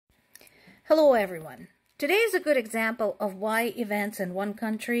Hello everyone. Today is a good example of why events in one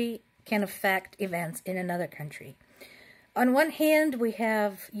country can affect events in another country. On one hand, we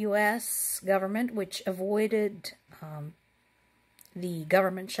have U.S. government, which avoided the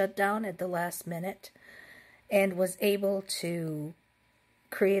government shutdown at the last minute and was able to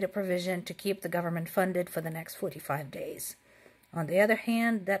create a provision to keep the government funded for the next 45 days. On the other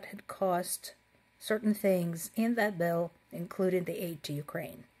hand, that had cost certain things in that bill, including the aid to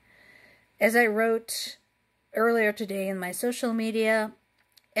Ukraine. As I wrote earlier today in my social media,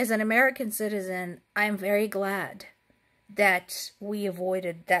 as an American citizen, I'm very glad that we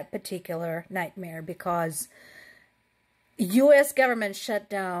avoided that particular nightmare, because U.S. government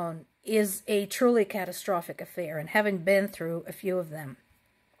shutdown is a truly catastrophic affair, and having been through a few of them,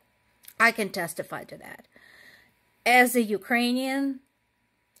 I can testify to that. As a Ukrainian,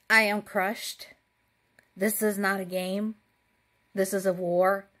 I am crushed. This is not a game. This is a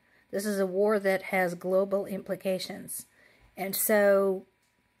war. This is a war that has global implications. And so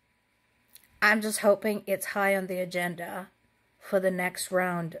I'm just hoping it's high on the agenda for the next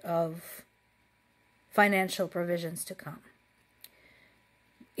round of financial provisions to come.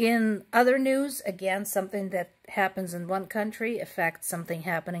 In other news, again, something that happens in one country affects something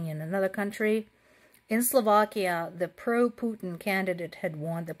happening in another country. In Slovakia, the pro-Putin candidate had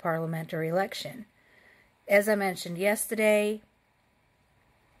won the parliamentary election. As I mentioned yesterday,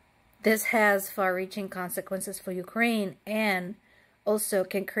 this has far-reaching consequences for Ukraine and also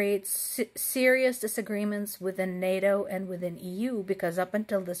can create serious disagreements within NATO and within EU, because up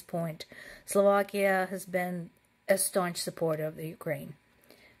until this point, Slovakia has been a staunch supporter of the Ukraine.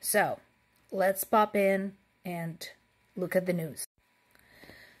 So, let's pop in and look at the news.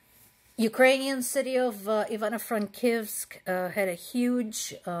 Ukrainian city of Ivano Frankivsk had a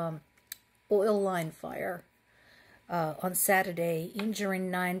huge oil line fire on Saturday, injuring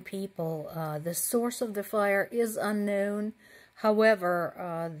 9 people. The source of the fire is unknown.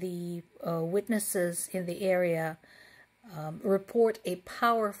 However, the witnesses in the area report a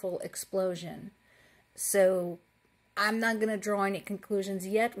powerful explosion. So I'm not going to draw any conclusions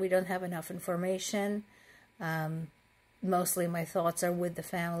yet. We don't have enough information. Mostly my thoughts are with the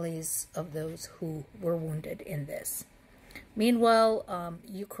families of those who were wounded in this. Meanwhile,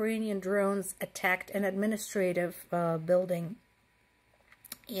 Ukrainian drones attacked an administrative building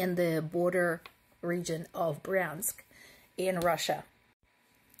in the border region of Bryansk in Russia.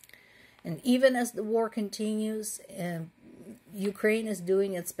 And even as the war continues, Ukraine is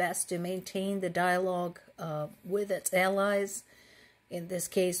doing its best to maintain the dialogue with its allies, in this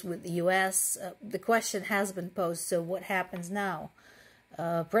case with the U.S. The question has been posed, so what happens now?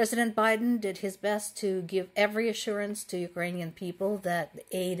 President Biden did his best to give every assurance to Ukrainian people that the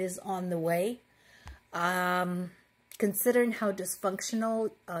aid is on the way. Considering how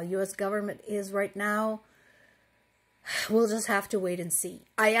dysfunctional U.S. government is right now, we'll just have to wait and see.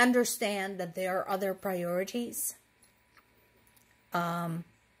 I understand that there are other priorities. But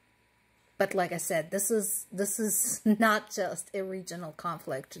like I said, this is not just a regional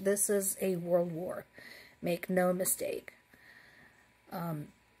conflict. This is a world war. Make no mistake.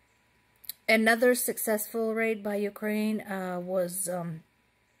 Another successful raid by Ukraine was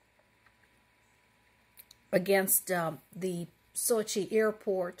against the Sochi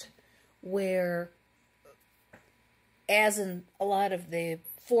airport, where, as in a lot of the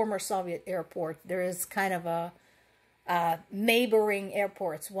former Soviet airport, there is kind of a neighboring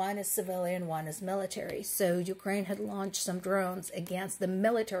airports. One is civilian, one is military. So Ukraine had launched some drones against the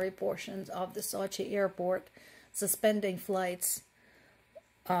military portions of the Sochi airport, suspending flights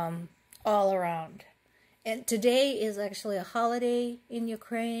all around. And today is actually a holiday in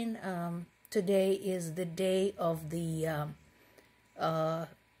Ukraine. Today is the day of the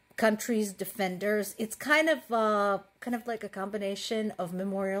country's defenders. It's kind of like a combination of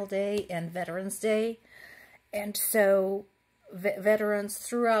Memorial Day and Veterans Day. And so veterans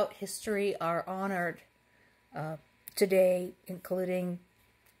throughout history are honored today, including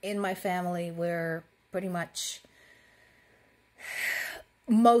in my family, where pretty much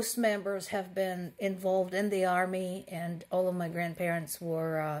most members have been involved in the army, and all of my grandparents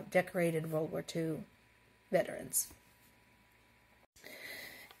were decorated World War II veterans.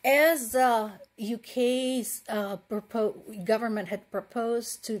 As UK's government had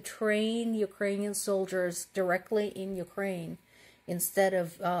proposed to train Ukrainian soldiers directly in Ukraine instead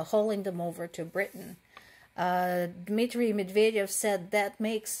of hauling them over to Britain, Dmitry Medvedev said that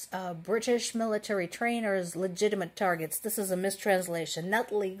makes British military trainers legitimate targets. This is a mistranslation,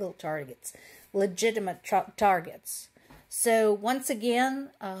 not legal targets, legitimate targets. So once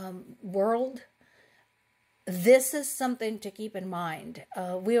again, world, this is something to keep in mind.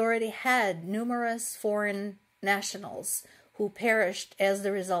 We already had numerous foreign nationals who perished as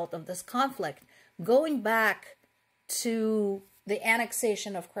the result of this conflict, going back to the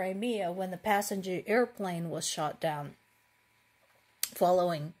annexation of Crimea when the passenger airplane was shot down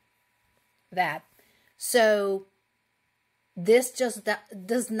following that. So this just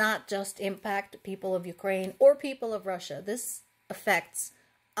does not just impact people of Ukraine or people of Russia. This affects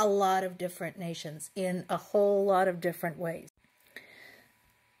a lot of different nations in a whole lot of different ways.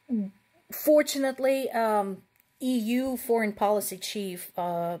 Fortunately, EU Foreign Policy Chief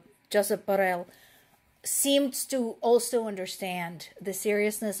Josep Borrell seems to also understand the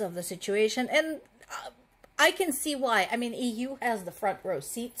seriousness of the situation, and I can see why. I mean, EU has the front row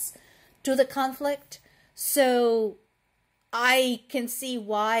seats to the conflict, so I can see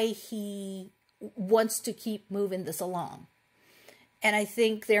why he wants to keep moving this along. And I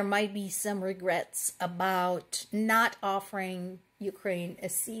think there might be some regrets about not offering Ukraine a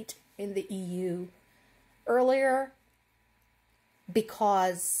seat in the EU earlier,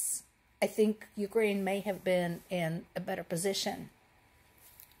 because I think Ukraine may have been in a better position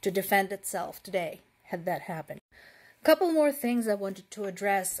to defend itself today had that happened. A couple more things I wanted to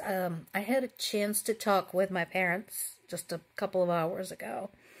address. I had a chance to talk with my parents just a couple of hours ago.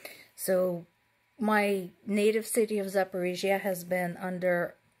 So my native city of Zaporizhia has been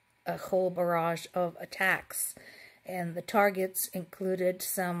under a whole barrage of attacks, and the targets included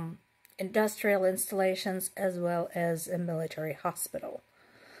some industrial installations as well as a military hospital.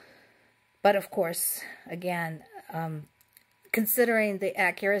 But of course, again, considering the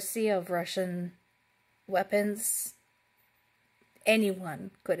accuracy of Russian weapons, anyone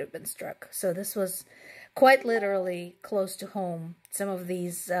could have been struck. So this was quite literally close to home. Some of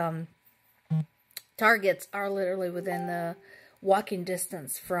these targets are literally within the walking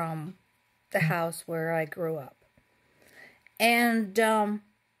distance from the house where I grew up. And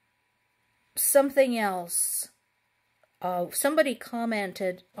something else. Somebody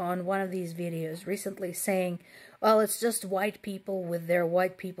commented on one of these videos recently saying, well, it's just white people with their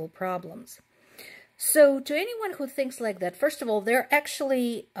white people problems. So to anyone who thinks like that, first of all, there are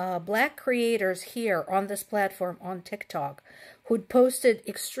actually black creators here on this platform on TikTok who'd posted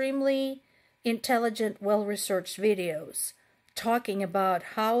extremely intelligent, well-researched videos talking about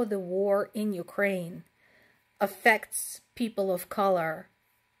how the war in Ukraine affects people of color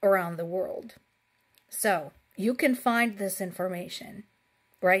around the world. So you can find this information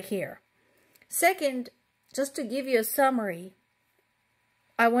right here. Second, just to give you a summary,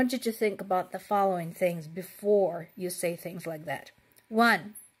 I want you to think about the following things before you say things like that.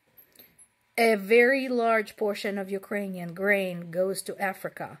 1, a very large portion of Ukrainian grain goes to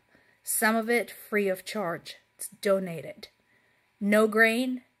Africa. Some of it free of charge. It's donated. No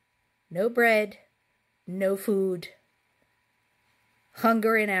grain, no bread, no food.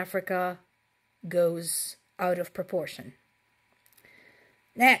 Hunger in Africa goes out of proportion.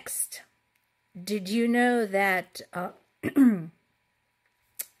 Next, did you know that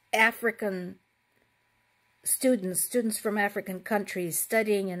African students from African countries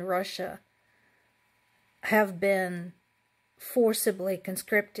studying in Russia have been forcibly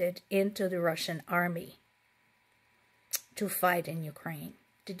conscripted into the Russian army to fight in Ukraine?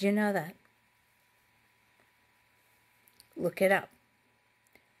 Did you know that? Look it up.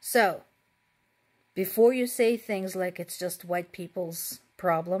 So, before you say things like it's just white people's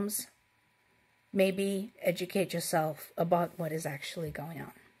problems, maybe educate yourself about what is actually going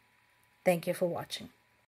on. Thank you for watching.